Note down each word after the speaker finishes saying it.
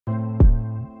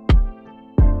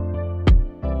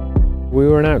We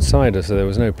were an outsider, so there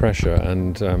was no pressure,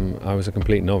 and I was a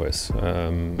complete novice.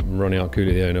 Ronnie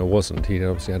Arculi, the owner, wasn't. He'd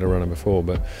obviously had a runner before,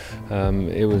 but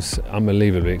it was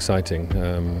unbelievably exciting.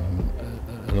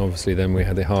 And obviously then we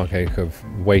had the heartache of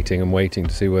waiting and waiting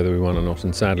to see whether we won or not,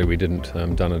 and sadly we didn't.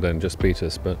 Dunedin just beat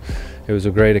us, but it was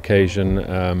a great occasion,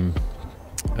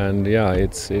 and yeah,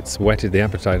 it's whetted the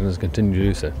appetite and has continued to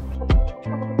do so.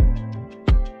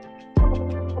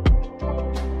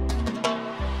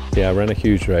 Yeah, I ran a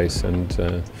huge race, and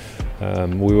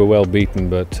we were well beaten,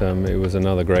 but it was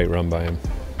another great run by him.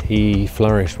 He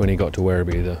flourished when he got to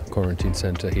Werribee, the quarantine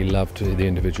centre. He loved the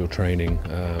individual training.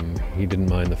 He didn't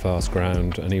mind the fast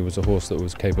ground, and he was a horse that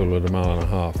was capable of 1.5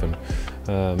 miles,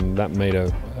 and that made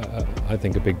I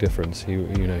think, a big difference. He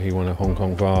won a Hong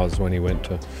Kong Vase when he went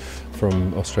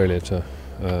from Australia to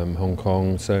Hong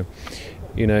Kong. So,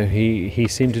 he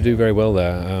seemed to do very well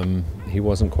there. He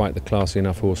wasn't quite the classy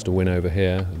enough horse to win over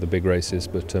here, the big races,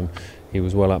 but he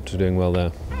was well up to doing well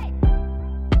there.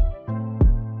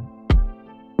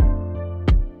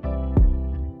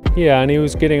 Yeah, and he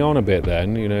was getting on a bit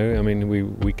then, I mean,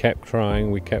 we kept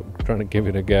trying to give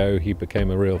it a go. He became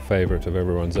a real favourite of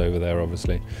everyone's over there,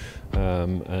 obviously,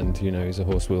 and he's a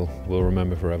horse we'll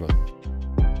remember forever.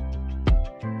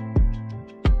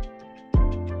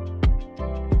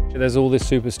 There's all this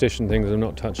superstition things. I'm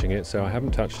not touching it, so I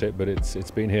haven't touched it, but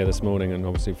it's been here this morning and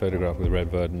obviously photographed with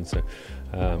red verdant. So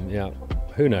yeah,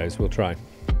 who knows? We'll try.